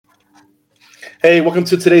Hey, welcome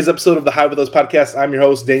to today's episode of the High With Us podcast. I'm your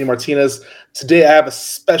host, Daniel Martinez. Today I have a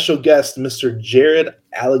special guest, Mr. Jarod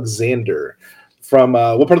Alexander. From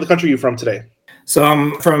what part of the country are you from today? So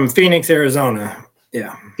I'm from Phoenix, Arizona.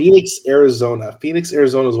 Yeah. Phoenix, Arizona. Phoenix,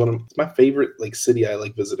 Arizona is it's my favorite city I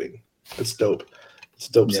like visiting. It's dope. It's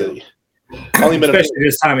a dope city. Especially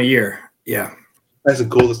this time of year. Yeah. That's the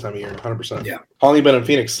coolest time of year, 100%. Yeah. How long have you been in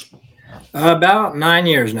Phoenix? About 9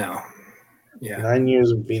 years now. Yeah. 9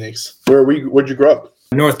 years in Phoenix. Where'd you grow up?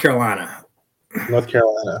 North Carolina. North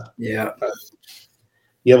Carolina. Yeah.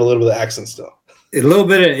 You have a little bit of accent still. A little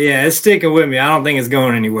bit of, it's sticking with me. I don't think it's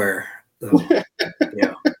going anywhere. So,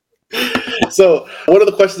 yeah. So one of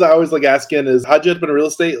the questions I always like asking is, how'd you end up in real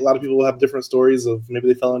estate? A lot of people have different stories of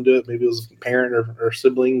maybe they fell into it. Maybe it was a parent or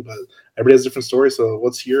sibling, but everybody has different stories. So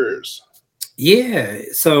what's yours? Yeah.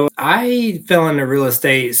 So I fell into real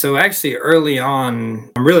estate. So actually early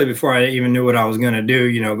on, really before I even knew what I was going to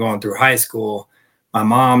do, going through high school, my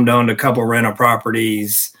mom owned a couple rental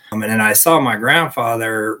properties. And then I saw my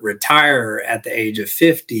grandfather retire at the age of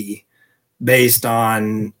 50 based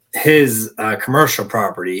on his commercial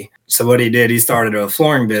property. So what he did, he started a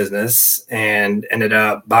flooring business and ended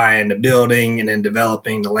up buying the building and then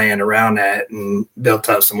developing the land around that and built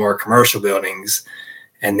up some more commercial buildings.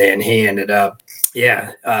 And then he ended up,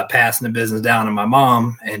 passing the business down to my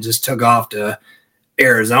mom and just took off to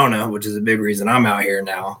Arizona, which is a big reason I'm out here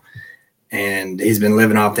now. And he's been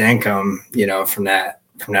living off the income, from that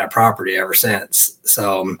property ever since.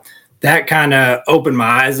 So that kind of opened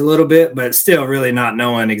my eyes a little bit, but still really not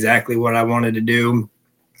knowing exactly what I wanted to do.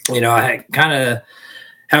 I had kind of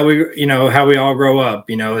how we all grow up,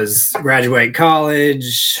 is graduate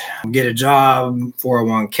college, get a job,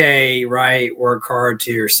 401k, right? Work hard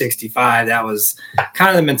till you're 65. That was kind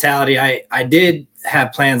of the mentality. I did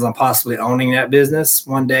have plans on possibly owning that business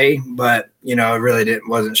one day, but, I really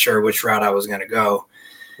wasn't sure which route I was going to go.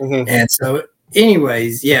 Mm-hmm. And so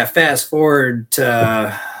anyways, fast forward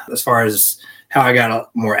to as far as how I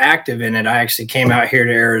got more active in it, I actually came out here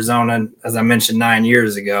to Arizona, as I mentioned, 9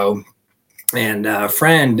 years ago. And a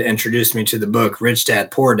friend introduced me to the book, Rich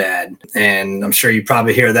Dad, Poor Dad. And I'm sure you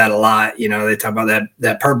probably hear that a lot. They talk about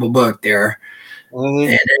that purple book there. Mm-hmm.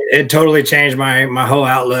 And it totally changed my whole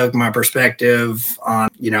outlook, my perspective on,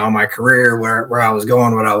 my career, where I was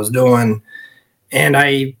going, what I was doing. And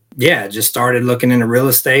I just started looking into real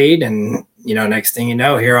estate. And, next thing you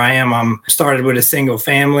know, here I am. I'm started with a single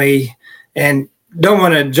family and don't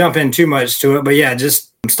want to jump in too much to it. But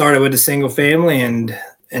just started with a single family and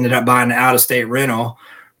ended up buying an out-of-state rental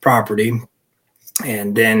property.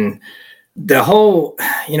 And then the whole,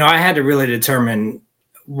 I had to really determine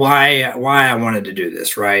why I wanted to do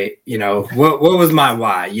this, right? What was my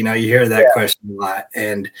why? You hear that question a lot.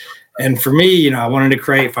 And for me, I wanted to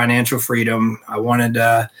create financial freedom. I wanted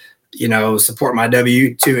to, support my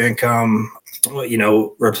W-2 income,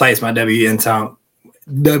 replace my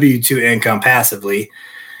W-2 income passively.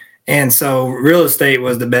 And so real estate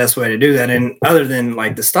was the best way to do that. And other than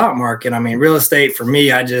like the stock market, real estate for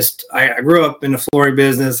me, I grew up in the flooring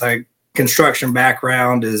business. Construction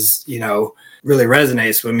background is, really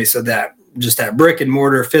resonates with me. So that just that brick and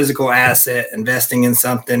mortar physical asset, investing in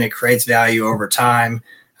something, it creates value over time.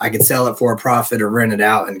 I could sell it for a profit or rent it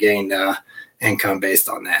out and gain income based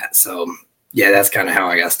on that. So that's kind of how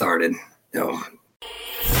I got started.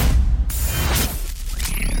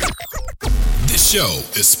 This show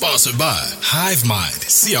is sponsored by HiveMind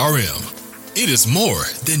CRM. It is more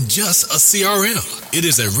than just a CRM. It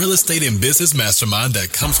is a real estate and business mastermind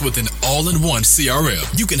that comes with an all-in-one CRM.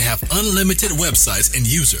 You can have unlimited websites and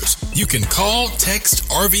users. You can call, text,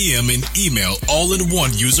 RVM, and email all in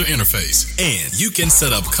one user interface. And you can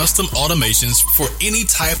set up custom automations for any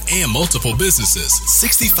type and multiple businesses.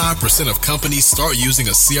 65% of companies start using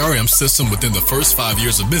a CRM system within the first 5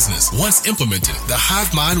 years of business. Once implemented, the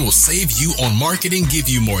HiveMind will save you on marketing, give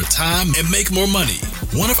you more time, and make more money.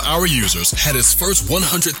 One of our users had his first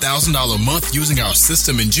 $100,000 month using our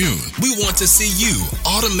system in June. We want to see you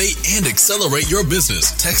automate and accelerate your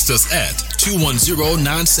business. Text us at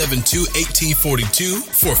 210-972-1842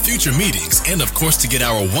 for future meetings and, of course, to get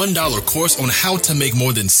our $1 course on how to make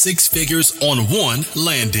more than 6 figures on one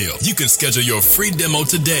land deal. You can schedule your free demo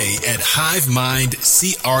today at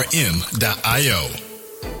HiveMindCRM.io.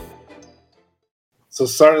 So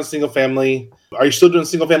starting a single family. Are you still doing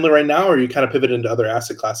single family right now, or are you kind of pivoted into other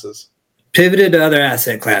asset classes? Pivoted to other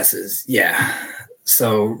asset classes. Yeah.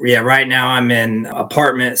 So right now I'm in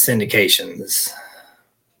apartment syndications.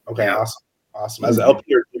 Okay. Yeah. Awesome. As an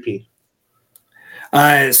LP or GP?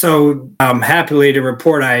 So I'm happily to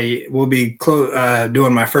report I will be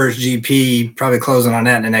doing my first GP, probably closing on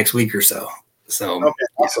that in the next week or so. So okay,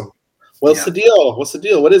 awesome. What's the deal? What's the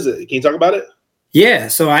deal? What is it? Can you talk about it? Yeah.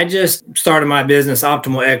 So I just started my business,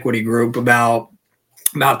 Optimal Equity Group, about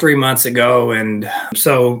 3 months ago. And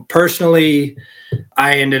so personally,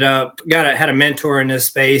 I ended up had a mentor in this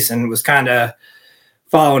space and was kind of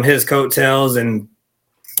following his coattails and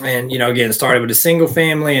getting started with a single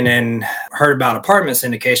family, and then heard about apartment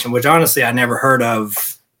syndication, which honestly I never heard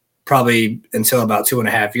of probably until about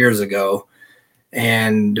 2.5 years ago.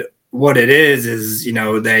 And what it is,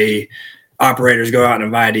 they operators go out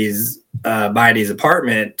and buy these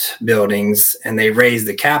apartment buildings, and they raise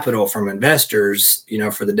the capital from investors,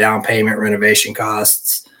 for the down payment, renovation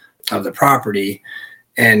costs of the property.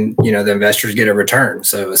 And, the investors get a return.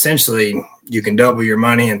 So essentially you can double your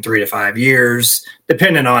money in 3 to 5 years,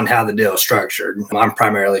 depending on how the deal is structured. I'm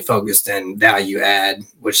primarily focused in value add,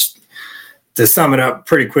 which, to sum it up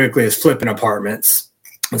pretty quickly, is flipping apartments.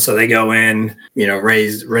 And so they go in,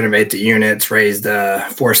 renovate the units, force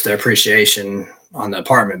the appreciation on the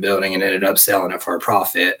apartment building, and ended up selling it for a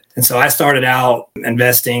profit. And so I started out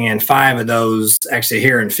investing in 5 of those, actually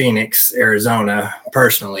here in Phoenix, Arizona,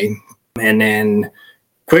 personally. And then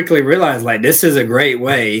quickly realized, like, this is a great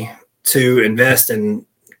way to invest in,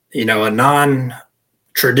 a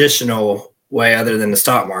non-traditional way other than the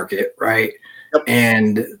stock market, right? Yep.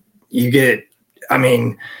 And you get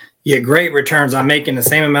great returns. I'm making the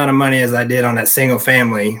same amount of money as I did on that single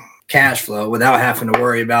family cash flow without having to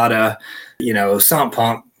worry about a sump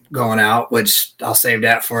pump going out, which I'll save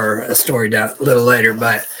that for a story a little later.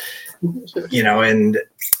 But, and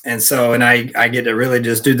I get to really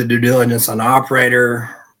just do the due diligence on the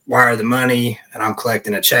operator, wire the money, and I'm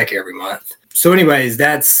collecting a check every month. So anyways,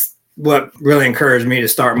 that's what really encouraged me to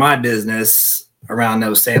start my business around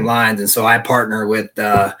those same lines. And so I partner with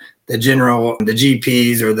the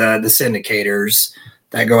GPs or the syndicators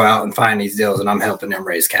that go out and find these deals, and I'm helping them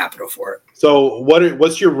raise capital for it. So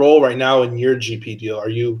what's your role right now in your GP deal? Are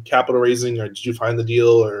you capital raising, or did you find the deal,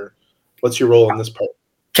 or what's your role in this part?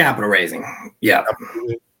 Capital raising. Yeah.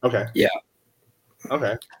 Okay. Yeah.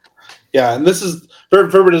 Okay. Yeah, and this is for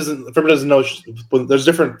everybody doesn't know. There's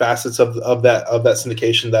different facets of that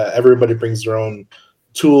syndication that everybody brings their own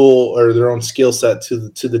tool or their own skill set to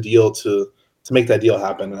the deal to make that deal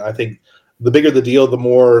happen. And I think the bigger the deal, the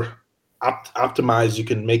more optimized you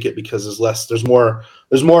can make it, because there's more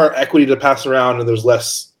equity to pass around, and there's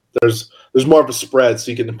more of a spread,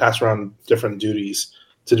 so you can pass around different duties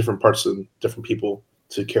to different parts and different people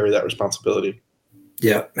to carry that responsibility.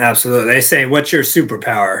 Yeah, absolutely. They say, what's your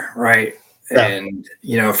superpower, right? Yeah. And,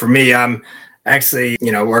 for me, I'm actually,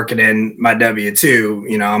 working in my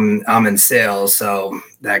W-2, I'm in sales. So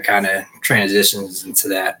that kind of transitions into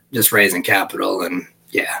that, just raising capital. And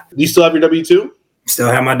yeah. Do you still have your W-2?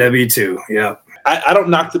 Still have my W-2. Yeah. I don't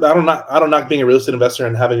knock being a real estate investor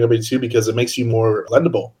and having a W-2, because it makes you more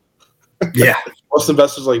lendable. Yeah. Most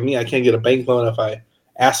investors like me, I can't get a bank loan if I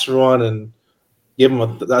ask for one and give them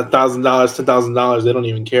 $1,000, $10,000. They don't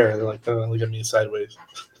even care. They're like, oh, look at me sideways.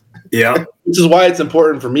 Yeah. Which is why it's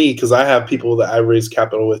important for me, because I have people that I raise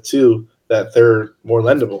capital with too, that they're more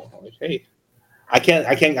lendable. I'm like, hey, I can't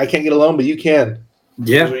get a loan, but you can.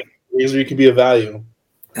 Yeah. Because we can be of value.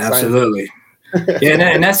 Absolutely. Yeah,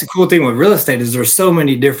 and that's the cool thing with real estate, is there's so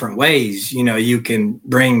many different ways, you can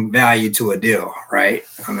bring value to a deal, right?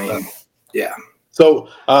 I mean, yeah. So,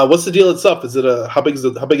 what's the deal itself? Is it how big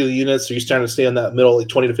are the units? Are you trying to stay in that middle, like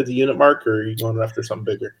 20 to 50 unit mark, or are you going after something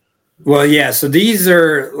bigger? Well, yeah. So these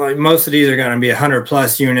are most of these are going to be 100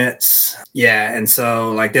 plus units. Yeah, and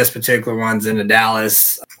so this particular one's in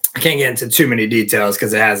Dallas. I can't get into too many details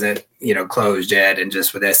because it hasn't closed yet, and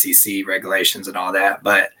just with SEC regulations and all that.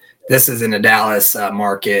 But this is in the Dallas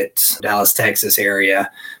market, Dallas, Texas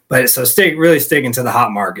area. But so really sticking to the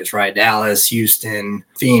hot markets, right? Dallas, Houston,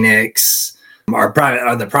 Phoenix. Are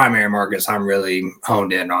the primary markets I'm really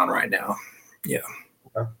honed in on right now. Yeah.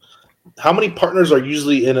 How many partners are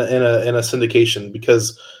usually in a syndication?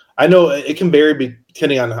 Because I know it can vary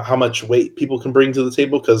depending on how much weight people can bring to the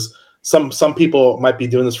table. Because some people might be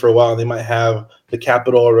doing this for a while. They might have the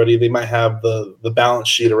capital already. They might have the balance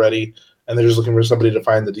sheet already, and they're just looking for somebody to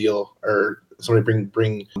find the deal, or somebody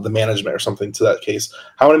bring the management or something to that case.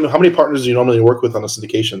 How many partners do you normally work with on a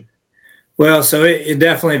syndication? Well, so it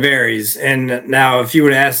definitely varies. And now, if you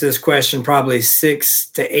would ask this question probably 6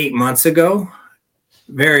 to 8 months ago,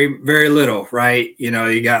 very, very little, right?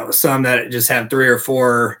 You got some that just have 3 or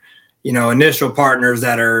 4, initial partners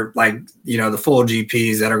that are the full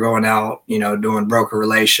GPs that are going out, doing broker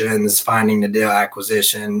relations, finding the deal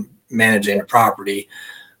acquisition, managing the property.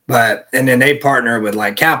 And then they partner with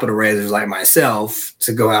capital raisers like myself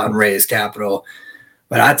to go out and raise capital.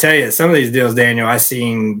 But I tell you, some of these deals, Daniel, I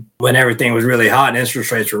seen when everything was really hot and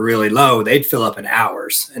interest rates were really low, they'd fill up in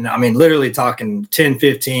hours. And I mean, literally talking 10,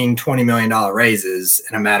 15, $20 million raises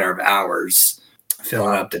in a matter of hours,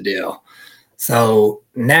 filling up the deal. So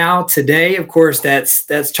now today, of course,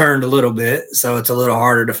 that's turned a little bit. So it's a little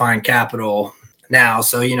harder to find capital now.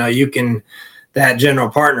 So, that general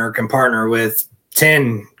partner can partner with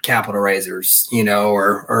 10 capital raisers,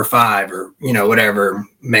 or 5 or, whatever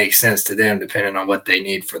makes sense to them, depending on what they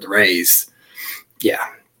need for the raise. Yeah.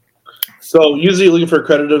 So usually looking for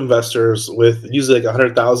accredited investors with usually like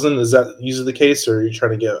 100,000. Is that usually the case, or are you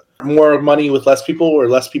trying to get more money with less people, or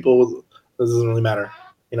less people? It doesn't really matter.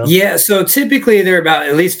 Yeah. So typically they're about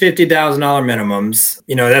at least $50,000 minimums.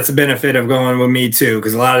 That's a benefit of going with me too,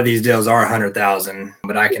 because a lot of these deals are 100,000,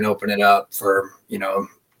 but I can open it up for,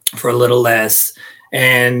 for a little less.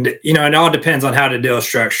 And, it all depends on how the deal is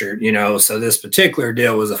structured, so this particular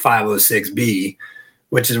deal was a 506B,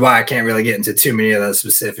 which is why I can't really get into too many of the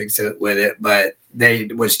specifics with it, but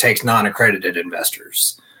which takes non-accredited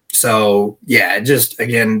investors. So yeah, it just,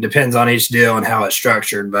 again, depends on each deal and how it's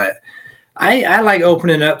structured. But I like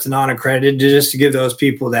opening it up to non-accredited just to give those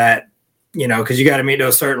people that, because you got to meet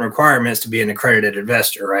those certain requirements to be an accredited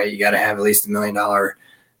investor, right? You got to have at least $1 million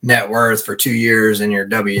net worth for 2 years in your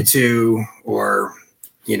W-2, or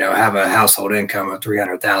have a household income of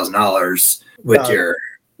 $300,000 with your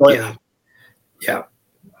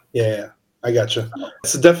yeah. I gotcha.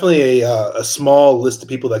 It's definitely a small list of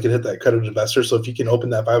people that can hit that accredited investor. So if you can open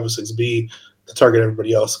that 506B to target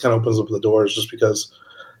everybody else, it kind of opens up the doors. Just because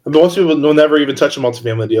most people will never even touch a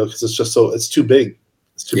multifamily deal because it's just it's too big.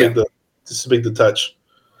 It's too big to touch.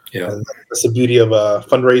 Yeah, and that's the beauty of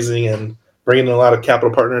fundraising and bringing in a lot of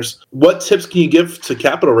capital partners. What tips can you give to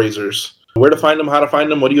capital raisers? Where to find them? How to find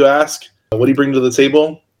them? What do you ask? What do you bring to the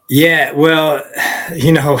table? Yeah, well,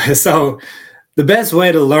 so the best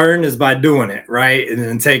way to learn is by doing it, right? And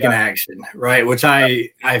then taking action, right? Which I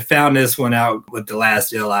found this one out with the last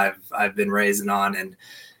deal I've been raising on. And,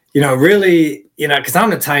 really, because I'm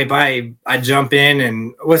the type, I jump in,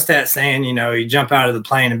 and what's that saying? You jump out of the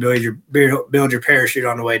plane and build your parachute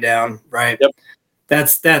on the way down, right? Yep.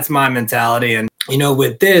 That's my mentality. And,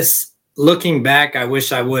 with this, looking back, I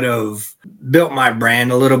wish I would have built my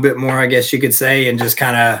brand a little bit more, I guess you could say, and just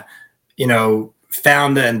kind of,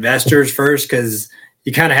 found the investors first, because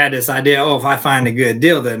you kind of had this idea, if I find a good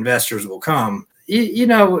deal, the investors will come.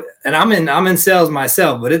 And I'm in sales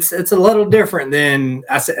myself, but it's a little different than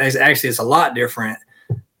it's a lot different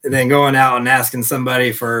than going out and asking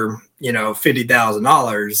somebody for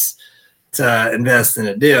 $50,000 to invest in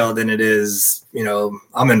a deal than it is,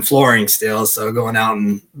 I'm in flooring still. So going out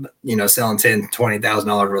and, selling $10,000,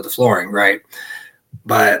 $20,000 worth of flooring. Right.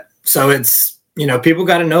 But so it's, people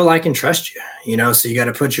got to know, like, and trust you, so you got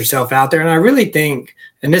to put yourself out there. And I really think,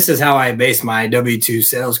 and this is how I base my W-2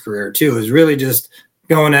 sales career too, is really just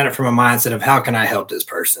going at it from a mindset of how can I help this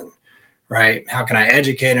person, right? How can I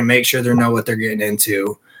educate and make sure they know what they're getting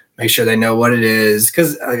into, make sure they know what it is.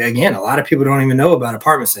 Because again, a lot of people don't even know about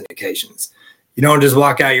apartment syndications. You don't just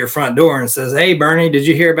walk out your front door and says, "Hey, Bernie, did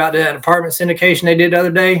you hear about that apartment syndication they did the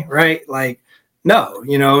other day?" Right? Like, no,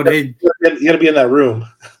 you got to be in that room.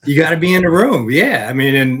 You got to be in the room. Yeah. I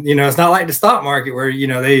mean, and, it's not like the stock market where,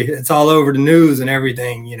 it's all over the news and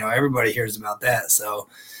everything, everybody hears about that. So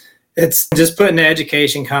it's just putting the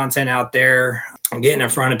education content out there, getting in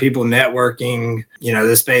front of people, networking.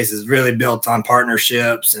 This space is really built on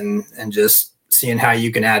partnerships and just seeing how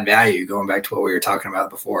you can add value, going back to what we were talking about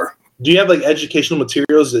before. Do you have like educational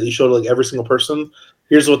materials that you show to like every single person?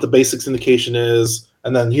 Here's what the basic syndication is,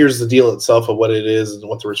 and then here's the deal itself of what it is and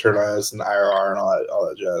what the return is and the IRR and all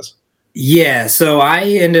that jazz. Yeah, so I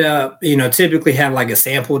ended up, typically have like a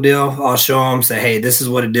sample deal. I'll show them, say, hey, this is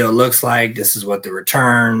what a deal looks like. This is what the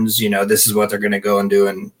returns, this is what they're going to go and do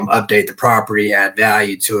and update the property, add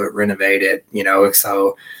value to it, renovate it,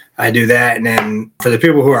 So I do that. And then for the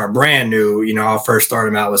people who are brand new, I'll first start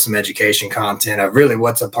them out with some education content of really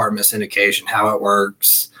what's apartment syndication, how it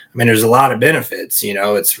works. I mean, there's a lot of benefits,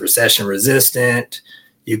 it's recession resistant.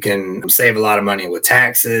 You can save a lot of money with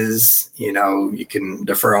taxes. You can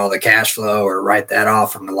defer all the cash flow or write that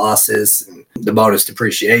off from the losses and the bonus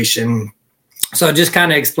depreciation. So just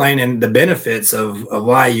kind of explaining the benefits of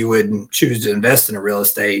why you would choose to invest in a real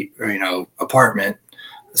estate or, apartment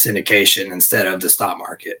syndication instead of the stock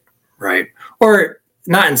market, right? Or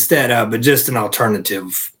not instead of, but just an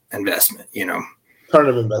alternative investment,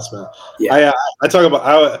 Alternative investment. Yeah. I talk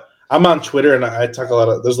about, I'm on Twitter and I talk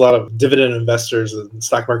there's a lot of dividend investors and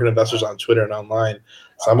stock market investors on Twitter and online.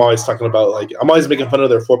 So I'm always talking about I'm always making fun of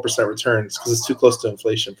their 4% returns because it's too close to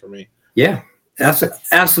inflation for me. Yeah.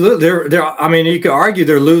 Absolutely. I mean, you could argue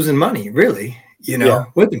they're losing money, really,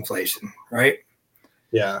 with inflation, right?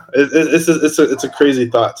 Yeah, it's a crazy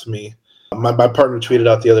thought to me. My partner tweeted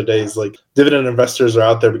out the other day, is like, dividend investors are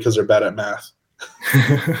out there because they're bad at math.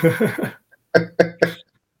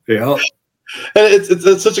 Yeah. And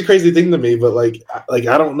it's such a crazy thing to me, but like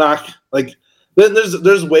I don't knock, like,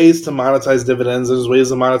 there's ways to monetize dividends, there's ways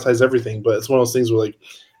to monetize everything, but it's one of those things where, like,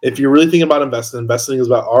 if you're really thinking about investing is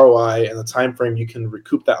about ROI and the time frame you can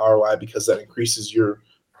recoup that ROI, because that increases your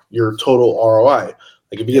total ROI.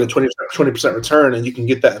 Like, if you get a 20% return and you can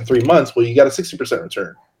get that in 3 months, well, you got a 60%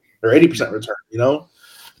 return or 80% return,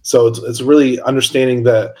 So it's really understanding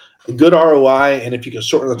that a good ROI, and if you can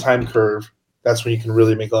shorten the time curve, that's when you can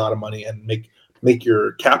really make a lot of money and make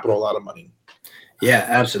your capital a lot of money. Yeah,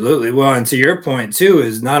 absolutely. Well, and to your point too,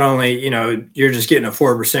 is not only, you're just getting a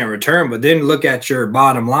 4% return, but then look at your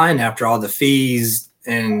bottom line after all the fees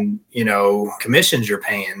and, commissions you're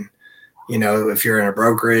paying. If you're in a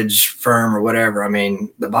brokerage firm or whatever, I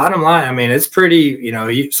mean, the bottom line, I mean, it's pretty,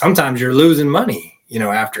 sometimes you're losing money,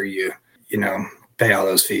 after you pay all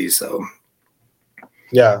those fees. So,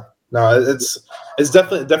 yeah, no, it's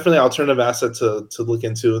definitely an alternative asset to look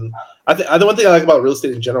into. And the one thing I like about real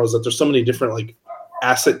estate in general is that there's so many different, like,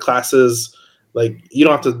 asset classes. Like, you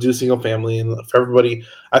don't have to do single family, and for everybody,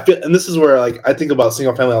 I feel, and this is where, like, I think about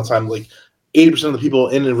single family all the time. Like, 80% of the people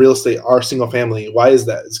in real estate are single family. Why is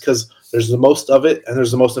that? It's because there's the most of it and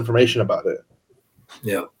there's the most information about it.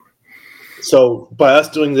 Yeah. So by us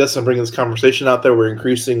doing this and bringing this conversation out there, we're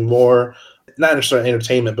increasing more, not necessarily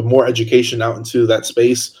entertainment, but more education out into that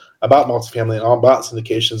space about multifamily and all about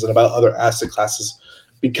syndications and about other asset classes,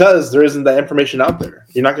 because there isn't that information out there.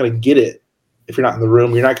 You're not going to get it if you're not in the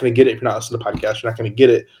room. You're not going to get it if you're not listening to podcasts. You're not going to get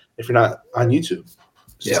it if you're not on YouTube.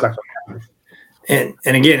 It's just not going to happen.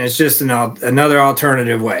 And again, it's just another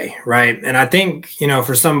alternative way, right? And I think,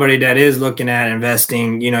 for somebody that is looking at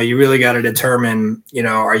investing, you really got to determine,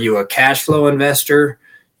 are you a cash flow investor?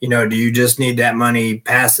 Do you just need that money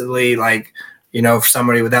passively? Like, for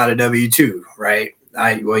somebody without a W-2, right?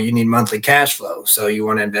 You need monthly cash flow. So you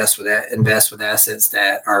want to invest with assets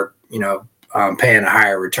that are, paying a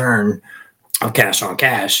higher return of cash on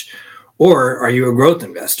cash. Or are you a growth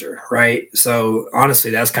investor, right? So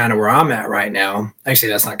honestly, that's kind of where I'm at right now.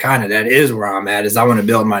 Actually, that's not kind of, that is where I'm at, is I want to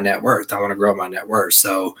build my net worth. I want to grow my net worth.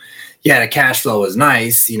 So yeah, the cash flow is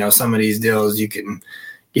nice. Some of these deals you can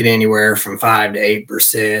get anywhere from 5 to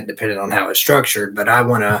 8%, depending on how it's structured. But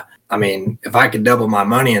if I could double my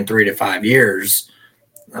money in 3 to 5 years,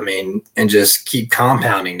 and just keep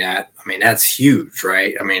compounding that, that's huge,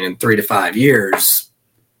 right? In 3 to 5 years,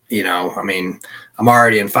 I'm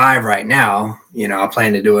already in 5 right now. I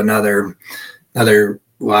plan to do another. Well,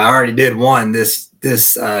 I already did one this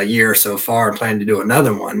year so far, and plan to do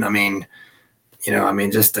another one.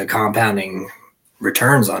 Just the compounding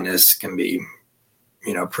returns on this can be,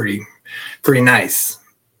 pretty nice.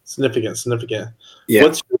 Significant.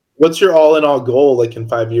 Yeah. What's your all in all goal, like, in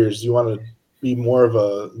 5 years? Do you want to be more of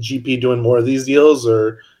a GP doing more of these deals,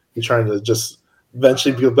 or you trying to just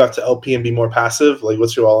eventually go back to LP and be more passive? Like,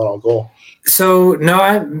 what's your all in all goal? So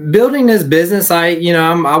no, building this business, I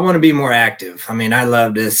want to be more active. I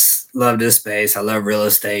love this space. I love real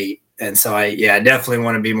estate. And so I definitely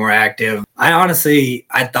want to be more active. I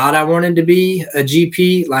thought I wanted to be a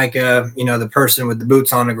GP, like, the person with the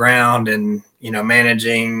boots on the ground and,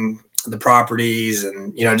 managing the properties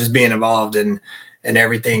and, just being involved in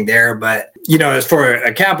everything there. But, as for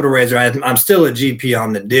a capital raiser, I'm still a GP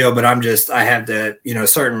on the deal, but I have the,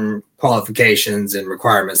 certain qualifications and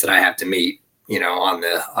requirements that I have to meet, on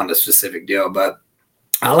the specific deal. But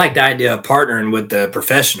I like the idea of partnering with the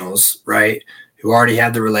professionals, right? Who already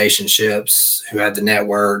have the relationships, who have the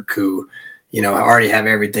network, who, already have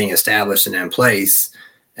everything established and in place,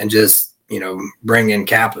 and just, bring in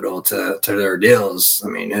capital to their deals.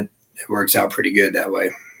 It works out pretty good that way.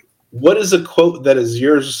 What is a quote that is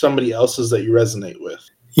yours or somebody else's that you resonate with?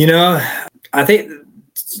 I think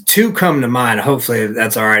 2 come to mind. Hopefully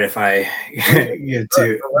that's all right if I give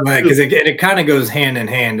 2, because it kind of goes hand in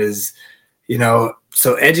hand. Is,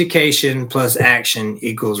 so education plus action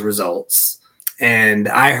equals results. And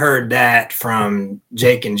I heard that from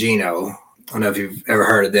Jake and Gino. I don't know if you've ever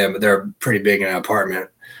heard of them, but they're pretty big in an apartment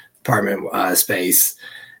space.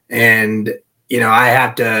 And I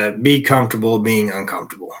have to be comfortable being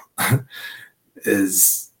uncomfortable. I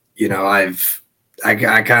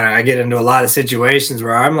get into a lot of situations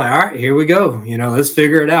where I'm like, all right, here we go. Let's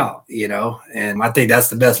figure it out, and I think that's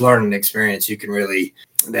the best learning experience you can really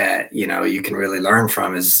learn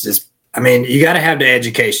from, is just, you got to have the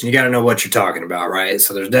education. You got to know what you're talking about, right?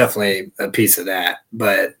 So there's definitely a piece of that,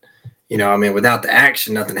 but I mean, without the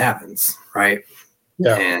action, nothing happens, right?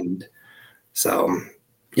 Yeah. And so,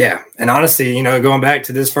 yeah. And honestly, going back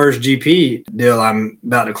to this first GP deal I'm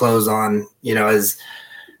about to close on,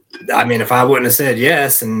 if I wouldn't have said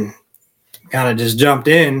yes and kind of just jumped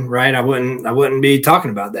in, right, I wouldn't be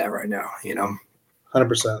talking about that right now,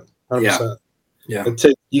 100%. Yeah.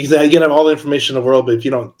 You can have all the information in the world, but if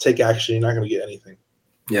you don't take action, you're not going to get anything.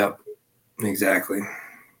 Yep. Exactly.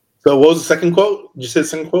 So what was the second quote? Did you say the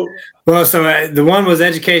second quote? Well, so the one was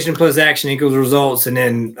education plus action equals results. And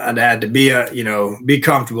then I'd had to be be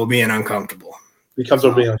comfortable being uncomfortable. Be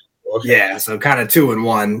comfortable being uncomfortable. Okay. Yeah. So kind of 2 and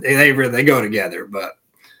 1, they go together, but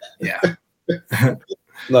yeah.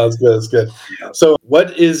 No, it's good. It's good. Yeah. So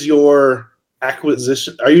what is your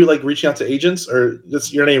acquisition? Are you like reaching out to agents, or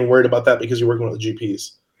you're not even worried about that because you're working with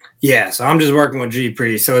GPs? Yeah. So I'm just working with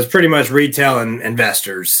GPs. So it's pretty much retail and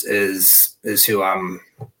investors is who I'm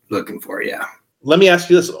looking for. Yeah. Let me ask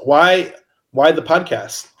you this: Why the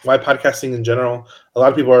podcast? Why podcasting in general? A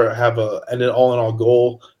lot of people have an all-in-all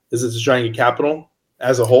goal. Is it to try and get capital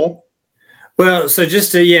as a whole? Well, so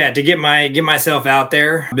just to get myself out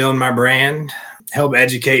there, build my brand, help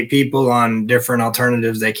educate people on different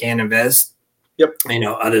alternatives they can invest. Yep.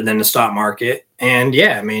 Other than the stock market. And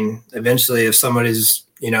yeah, I mean, eventually if somebody's,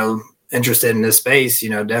 interested in this space,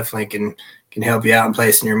 definitely can help you out in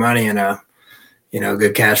placing your money in a,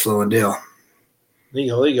 good cash flowing deal. There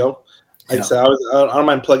you go. Like I said, I don't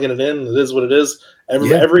mind plugging it in. It is what it is. Every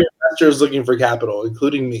investor is looking for capital,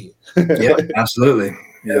 including me. Yeah, absolutely.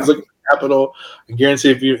 Yeah. It's looking for capital. I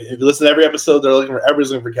guarantee if you listen to every episode,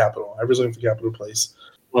 everybody's looking for capital. Everybody's looking for capital to place.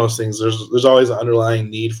 One of those things. There's always an underlying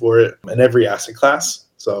need for it in every asset class.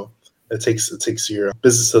 So it takes your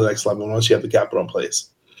business to the next level once you have the capital in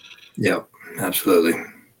place. Yep, absolutely.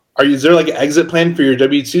 Is there like an exit plan for your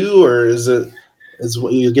W-2, or is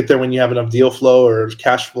you get there when you have enough deal flow or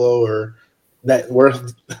cash flow or net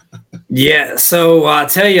worth? Yeah. So I'll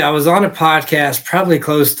tell you, I was on a podcast probably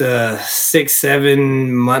close to 6-7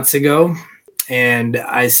 months ago, and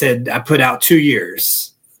I said I put out 2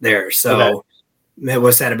 years there. So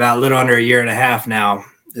what's that, about a little under a year and a half now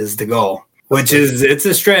is the goal, which it's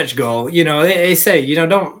a stretch goal. They say,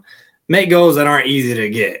 don't make goals that aren't easy to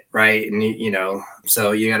get, right? And,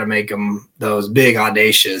 so you got to make them those big,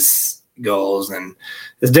 audacious goals. And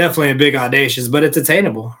it's definitely a big, audacious, but it's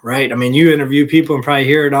attainable, right? I mean, you interview people and probably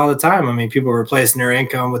hear it all the time. I mean, people are replacing their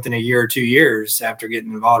income within a year or 2 years after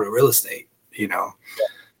getting involved with real estate,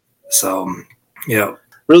 So,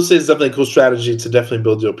 real estate is definitely a cool strategy to definitely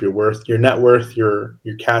build up your worth, your net worth, your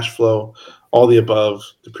cash flow, all the above,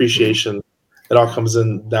 depreciation. It all comes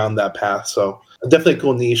in down that path. So definitely a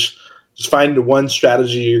cool niche. Just find one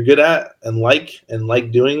strategy you're good at and like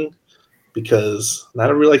doing, because not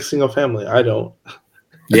everybody likes single family. I don't.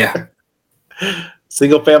 Yeah.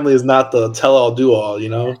 Single family is not the tell-all, do-all,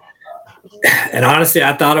 And honestly,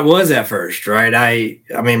 I thought it was at first, right?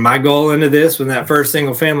 I mean, my goal into this, when that first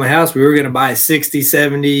single family house, we were going to buy 60,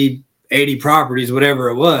 70, 80 properties, whatever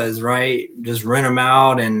it was, right? Just rent them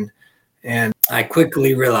out. And I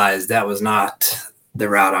quickly realized that was not the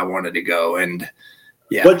route I wanted to go. And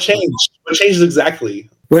yeah. What changed? What changed exactly?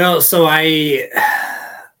 Well, so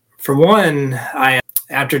for one,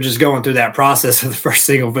 after just going through that process of the first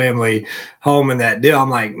single family home and that deal, I'm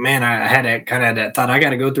like, man, I had that thought, I got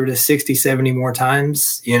to go through this 60, 70 more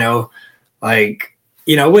times, which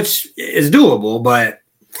is doable. But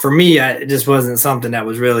for me, it just wasn't something that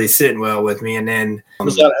was really sitting well with me. And then it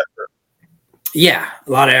was a lot of effort. Yeah,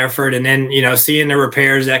 a lot of effort. And then, seeing the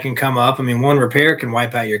repairs that can come up. I mean, one repair can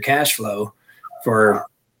wipe out your cash flow for,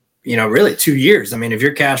 really 2 years. I mean, if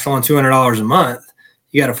you're cash flowing $200 a month,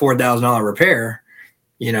 you got a $4,000 repair,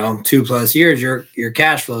 2+ years, your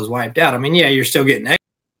cash flow is wiped out. I mean, yeah, you're still getting equity,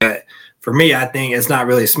 but for me, I think it's not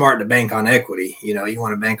really smart to bank on equity. You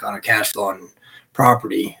want to bank on a cash flow on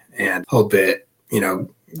property and hope it,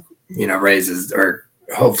 raises, or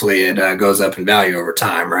hopefully it goes up in value over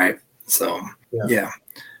time. Right. So, yeah.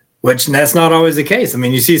 Which that's not always the case. I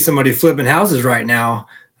mean, you see somebody flipping houses right now.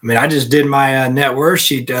 I mean, I just did my net worth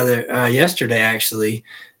sheet yesterday, actually,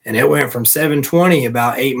 and it went from 720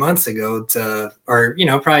 about 8 months ago to, or,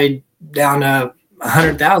 probably down to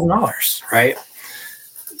 $100,000. Right.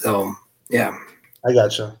 So, yeah. I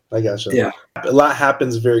gotcha. Yeah. A lot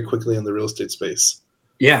happens very quickly in the real estate space.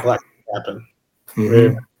 Yeah. A lot can happen.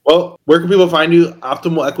 Mm-hmm. Well, where can people find you?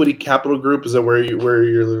 Optimal Equity Capital Group, is that where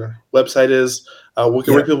your website is? Where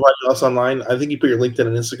can people find us online? I think you put your LinkedIn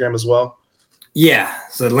and Instagram as well. Yeah,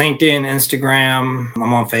 so LinkedIn, Instagram,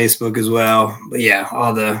 I'm on Facebook as well. But yeah,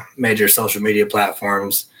 all the major social media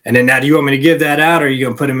platforms. And then now, do you want me to give that out, or are you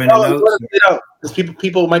going to put them in the notes? Because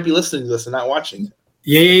people might be listening to this and not watching.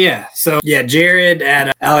 Yeah. So Jarod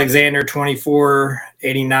at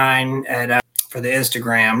Alexander2489 at for the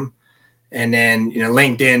Instagram, and then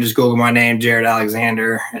LinkedIn. Just Google my name, Jarod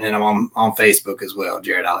Alexander, and then I'm on Facebook as well,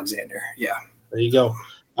 Jarod Alexander. Yeah. There you go.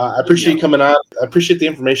 I appreciate you coming on. I appreciate the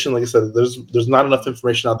information. Like I said, there's not enough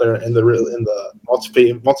information out there in the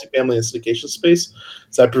multifamily and syndication space.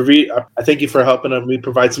 So I thank you for helping me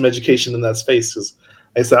provide some education in that space, because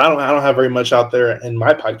like I said, I don't have very much out there in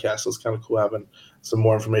my podcast, so it's kind of cool having some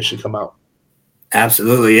more information come out.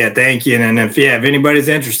 Absolutely. Yeah. Thank you. And if anybody's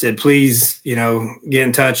interested, please, get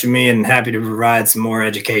in touch with me, and happy to provide some more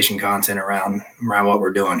education content around what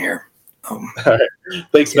we're doing here. All right.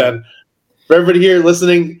 Thanks, man. For everybody here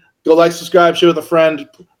listening, go like, subscribe, share with a friend.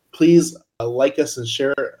 Please like us and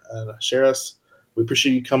share us. We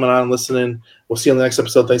appreciate you coming on and listening. We'll see you on the next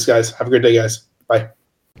episode. Thanks, guys. Have a great day, guys. Bye.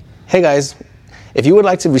 Hey, guys. If you would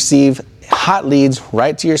like to receive hot leads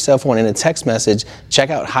right to your cell phone in a text message, check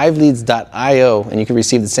out hiveleads.io, and you can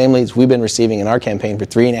receive the same leads we've been receiving in our campaign for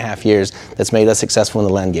 3.5 years that's made us successful in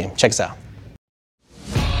the land game. Check us out.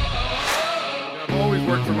 I've always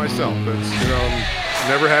worked for myself.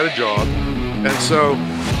 Never had a job. And so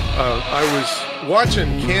I was watching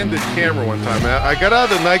Candid Camera one time. I got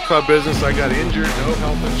out of the nightclub business. I got injured, no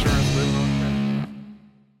health insurance, living